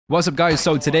What's up guys,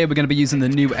 so today we're going to be using the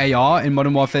new AR in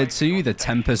Modern Warfare 2, the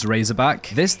Tempus Razorback.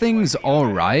 This thing's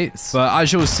alright, but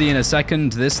as you'll see in a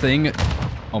second, this thing...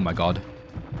 Oh my god.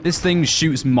 This thing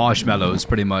shoots marshmallows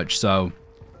pretty much, so...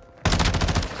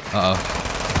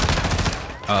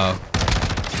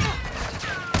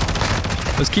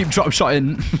 Let's keep drop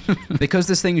shotting. Because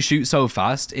this thing shoots so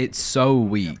fast, it's so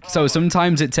weak. So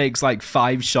sometimes it takes like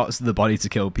 5 shots to the body to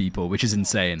kill people, which is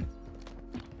insane.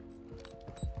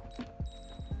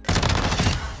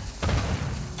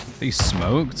 They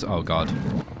smoked? Oh god.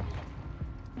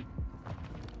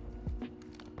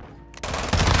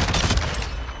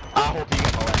 I hope you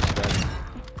get my last dead.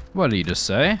 What did he just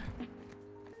say?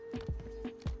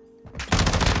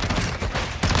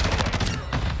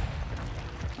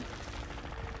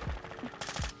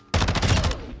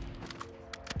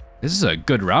 This is a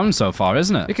good round so far,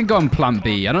 isn't it? It can go on plant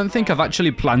B. I don't think I've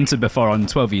actually planted before on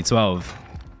 12v12.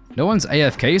 No one's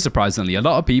AFK, surprisingly. A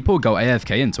lot of people go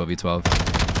AFK in 12v12.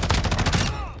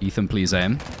 Ethan, please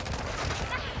aim.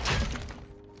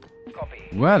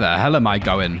 Where the hell am I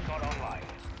going?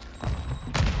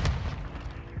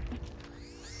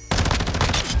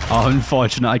 Oh,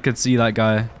 unfortunate. I could see that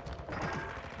guy.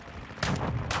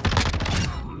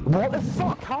 What the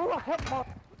fuck? How the heck?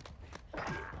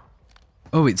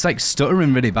 Oh, it's like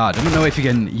stuttering really bad. I don't know if you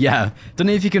can... Yeah. Don't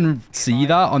know if you can see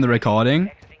that on the recording.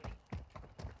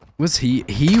 Was he...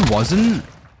 He wasn't...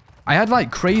 I had like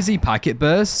crazy packet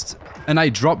burst. And I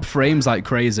dropped frames like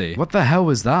crazy. What the hell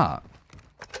was that?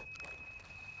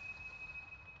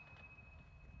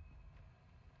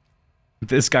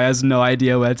 This guy has no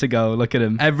idea where to go. Look at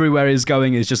him. Everywhere he's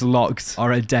going is just locked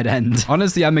or a dead end.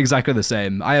 Honestly, I'm exactly the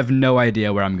same. I have no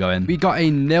idea where I'm going. We got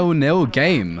a 0-0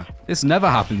 game. This never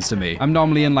happens to me. I'm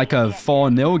normally in like a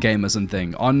 4-0 game or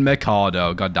something. On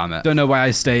Mikado, goddammit. Don't know why I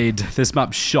stayed. This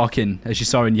map's shocking, as you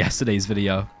saw in yesterday's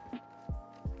video.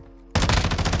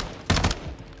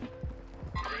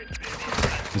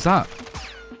 What's that?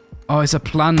 Oh, it's a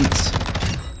plant.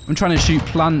 I'm trying to shoot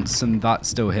plants and that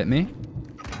still hit me.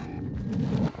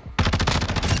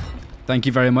 Thank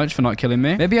you very much for not killing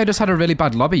me. Maybe I just had a really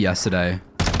bad lobby yesterday.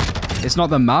 It's not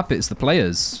the map, it's the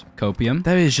players. Copium.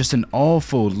 There is just an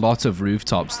awful lot of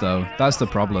rooftops though. That's the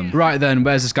problem. Right then,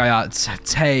 where's this guy at?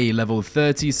 Tay, level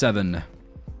 37.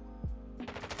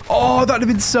 Oh, that'd have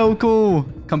been so cool.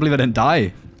 Can't believe I didn't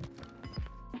die.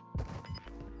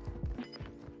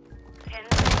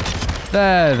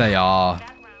 There they are.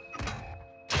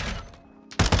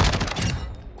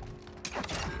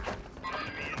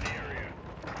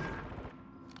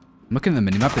 Look at the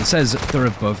minimap. It says they're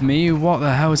above me. What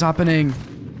the hell is happening?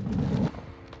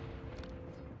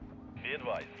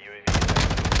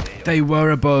 They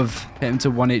were above. Hit him to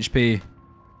 1 HP.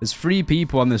 There's 3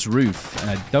 people on this roof, and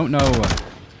I don't know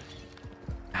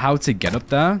how to get up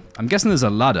there. I'm guessing there's a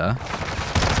ladder.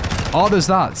 Oh, there's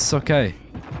that. It's okay.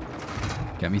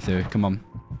 Get me through. Come on.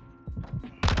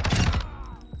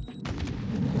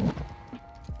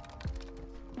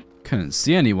 Couldn't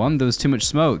see anyone. There was too much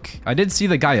smoke. I did see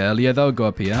the guy earlier, though. Go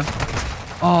up here.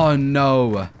 Oh,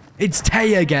 no. It's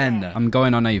Tay again. I'm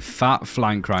going on a fat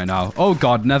flank right now. Oh,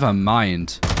 God. Never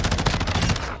mind.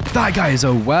 That guy is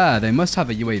aware. They must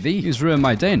have a UAV. He's ruined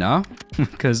my day now.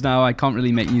 Because now I can't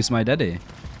really make use of my daddy.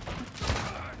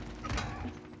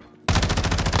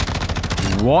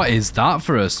 What is that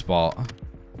for a spot?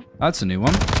 That's a new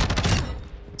one.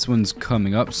 This one's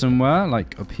coming up somewhere,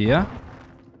 like up here.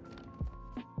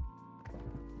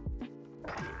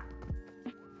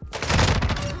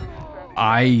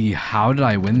 How did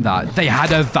I win that? They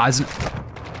had a Vaz...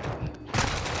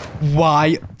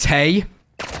 Why? Tay?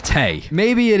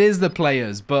 Maybe it is the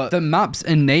players, but the maps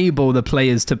enable the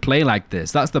players to play like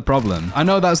this. That's the problem. I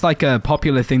know that's like a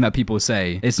popular thing that people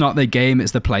say. It's not the game,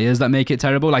 it's the players that make it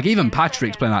terrible. Like even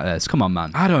Patrick's playing like this. Come on,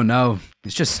 man. I don't know.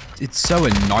 It's so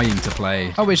annoying to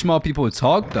play. I wish more people would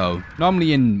talk though.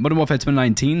 Normally in Modern Warfare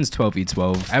 2019's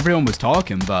 12v12, everyone was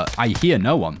talking, but I hear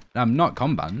no one. I'm not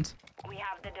combanned. We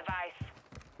have the device.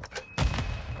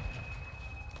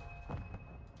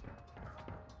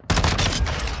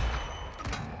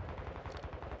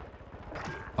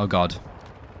 Oh, God.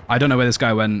 I don't know where this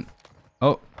guy went.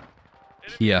 Oh.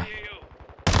 Here.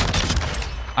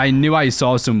 I knew I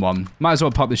saw someone. Might as well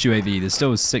pop this UAV. There's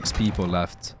still 6 people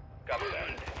left.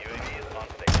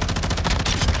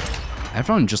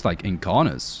 Everyone just like in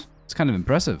corners. It's kind of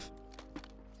impressive.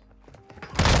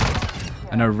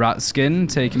 And a rat skin.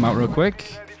 Take him out real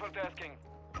quick.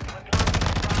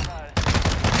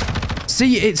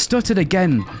 See, it stuttered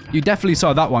again. You definitely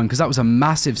saw that one because that was a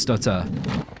massive stutter.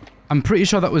 I'm pretty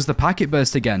sure that was the packet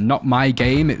burst again, not my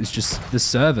game. It was just the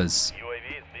servers.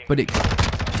 But it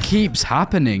keeps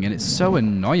happening and it's so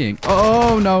annoying.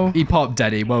 Oh no. He popped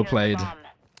Deddy. Well played.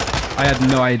 I had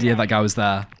no idea that guy was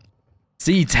there.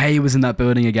 See, Tay was in that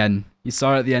building again. You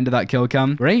saw it at the end of that kill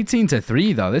cam. We're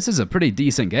 18-3 though. This is a pretty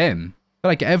decent game. But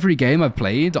like every game I've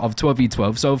played of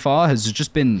 12v12 so far has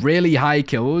just been really high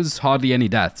kills, hardly any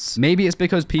deaths. Maybe it's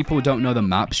because people don't know the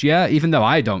maps yet, even though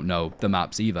I don't know the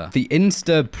maps either. The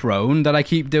insta-prone that I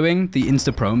keep doing, the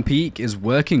insta-prone peak, is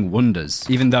working wonders,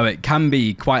 even though it can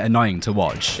be quite annoying to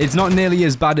watch. It's not nearly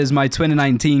as bad as my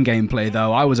 2019 gameplay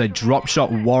though. I was a drop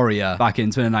shot warrior back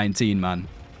in 2019, man.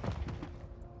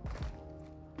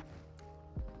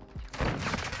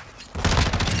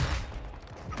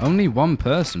 Only one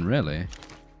person, really?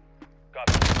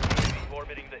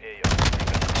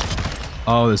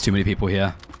 Oh, there's too many people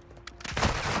here.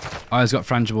 Oh, he's got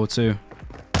frangible too.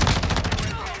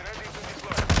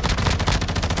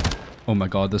 Oh my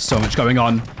god, there's so much going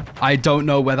on. I don't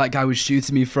know where that guy was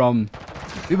shooting me from.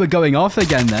 We were going off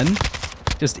again then.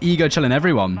 Just ego chilling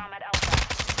everyone.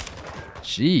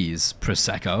 Jeez,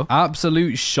 Prosecco.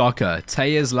 Absolute shocker.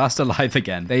 Tay is last alive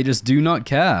again. They just do not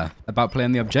care about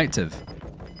playing the objective.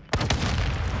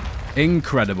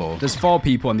 Incredible. There's 4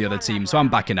 people on the other team, so I'm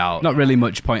backing out. Not really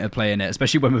much point of playing it,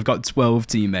 especially when we've got 12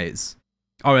 teammates.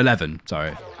 Or 11,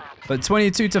 sorry. But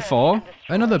 22-4,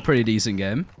 another pretty decent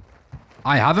game.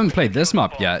 I haven't played this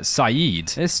map yet, Saeed.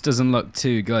 This doesn't look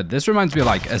too good. This reminds me of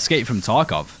like Escape from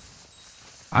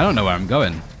Tarkov. I don't know where I'm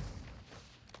going.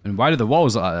 And why do the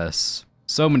walls look like this?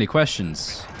 So many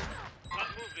questions.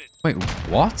 Wait,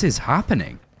 what is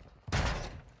happening?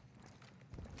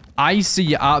 I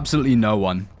see absolutely no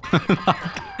one.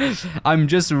 I'm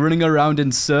just running around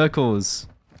in circles.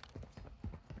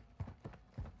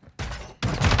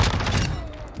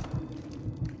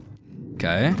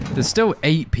 Okay. There's still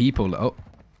 8 people. Oh.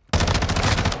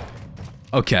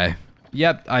 Okay.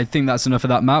 Yep, I think that's enough of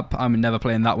that map. I'm never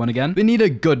playing that one again. We need a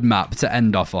good map to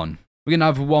end off on. We're gonna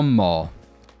have one more.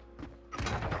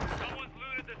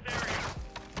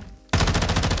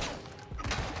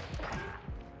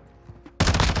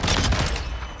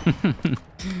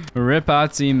 Rip our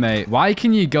teammate. Why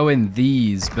can you go in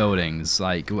these buildings?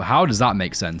 Like, how does that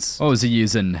make sense? What was he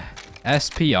using?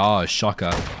 SPR,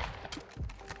 shocker.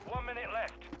 1 minute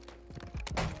left.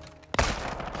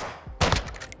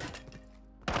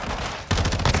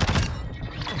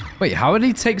 Wait, how did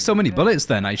he take so many bullets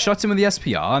then? I shot him with the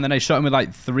SPR and then I shot him with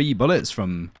like 3 bullets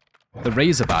from the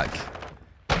Razorback.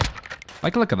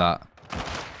 Like, look at that.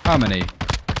 How many?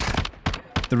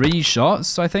 3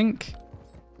 shots, I think.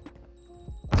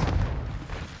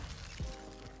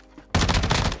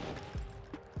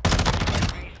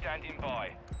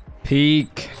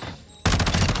 Peek.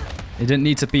 It didn't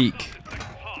need to peek.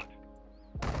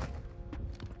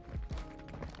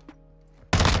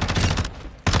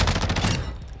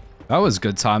 That was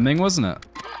good timing, wasn't it?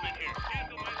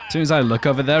 As soon as I look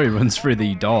over there, he runs through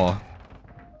the door.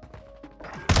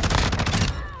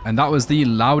 And that was the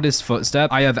loudest footstep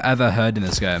I have ever heard in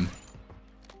this game.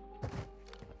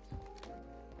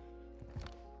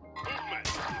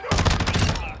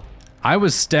 I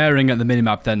was staring at the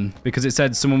minimap then, because it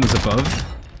said someone was above.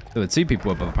 There were 2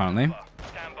 people above, apparently.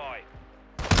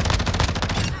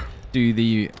 Do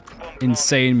the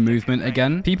insane movement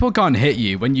again. People can't hit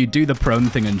you when you do the prone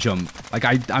thing and jump.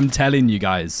 Like, I'm telling you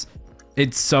guys.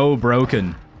 It's so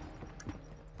broken.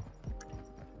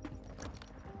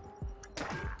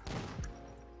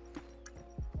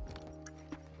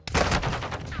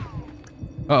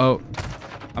 Uh-oh.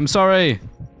 I'm sorry.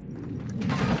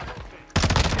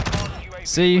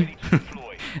 See?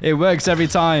 It works every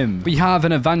time. We have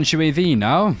an Advanced UAV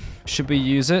now. Should we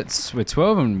use it? We're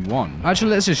 12-1.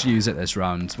 Actually, let's just use it this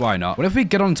round. Why not? What if we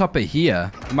get on top of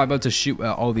here? We might be able to shoot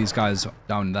at all these guys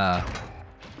down there.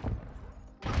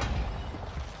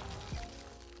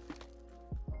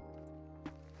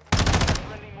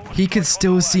 He could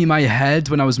still see my head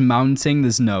when I was mounting.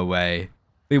 There's no way.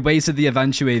 We wasted the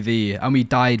Advanced UAV and we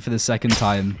died for the 2nd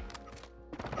time.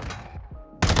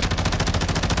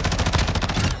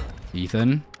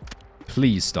 Ethan,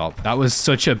 please stop. That was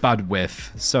such a bad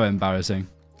whiff. So embarrassing.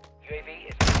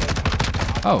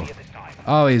 Oh.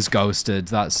 Oh, he's ghosted.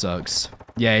 That sucks.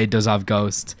 Yeah, he does have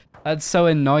ghost. That's so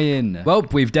annoying. Well,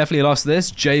 we've definitely lost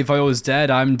this. J-Voil's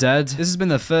dead. I'm dead. This has been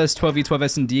the first 12v12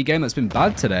 S&D game that's been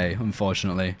bad today,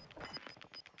 unfortunately.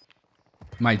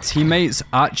 My teammates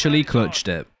actually clutched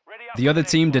it. The other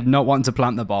team did not want to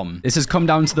plant the bomb. This has come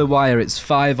down to the wire. It's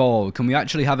 5-all. Can we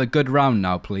actually have a good round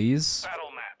now, please?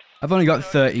 I've only got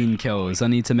 13 kills. I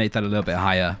need to make that a little bit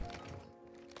higher.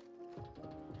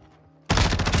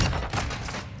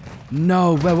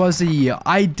 No, where was he?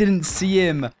 I didn't see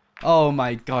him. Oh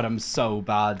my god, I'm so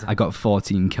bad. I got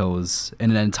 14 kills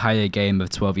in an entire game of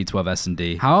 12v12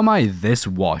 S&D. How am I this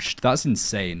washed? That's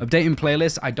insane. Updating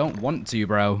playlist? I don't want to,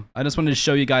 bro. I just wanted to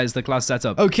show you guys the class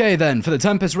setup. Okay then, for the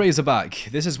Tempus Razorback,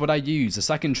 this is what I use. A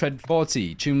second tread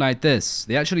 40, tune like this.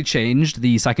 They actually changed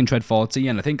the second tread 40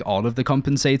 and I think all of the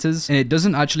compensators. And it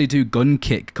doesn't actually do gun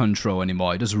kick control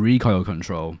anymore. It does recoil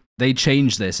control. They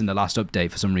changed this in the last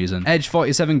update for some reason. Edge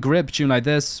 47 grip, tune like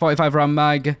this. 45 round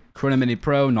mag, Chrono Mini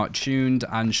Pro, not tuned.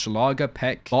 And Schlager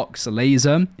Peck Box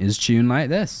Laser is tuned like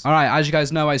this. All right, as you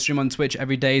guys know, I stream on Twitch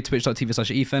every day,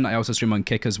 twitch.tv/eefan. I also stream on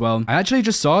Kick as well. I actually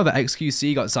just saw that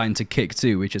XQC got signed to Kick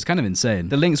too, which is kind of insane.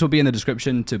 The links will be in the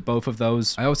description to both of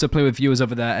those. I also play with viewers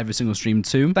over there every single stream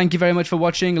too. Thank you very much for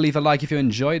watching. Leave a like if you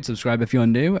enjoyed, subscribe if you're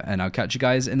new, and I'll catch you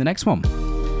guys in the next one.